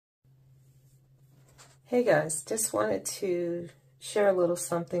Hey guys, just wanted to share a little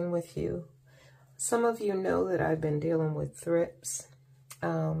something with you. Some of you know that I've been dealing with thrips.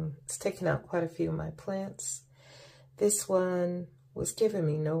 It's taken out quite a few of my plants. This one was giving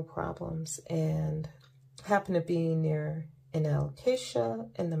me no problems and happened to be near an alocasia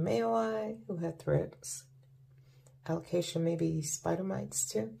and the Makoyana who had thrips. Alocasia maybe spider mites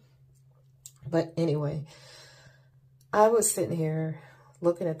too. But anyway, I was sitting here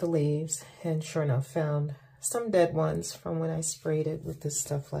looking at the leaves and sure enough found some dead ones from when I sprayed it with this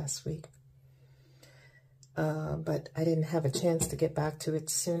stuff last week. But I didn't have a chance to get back to it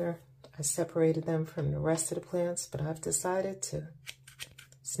sooner. I separated them from the rest of the plants, but I've decided to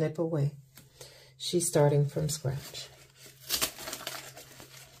snip away. She's starting from scratch.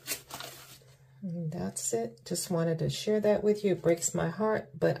 And that's it. Just wanted to share that with you. It breaks my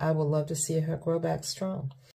heart, but I would love to see her grow back strong.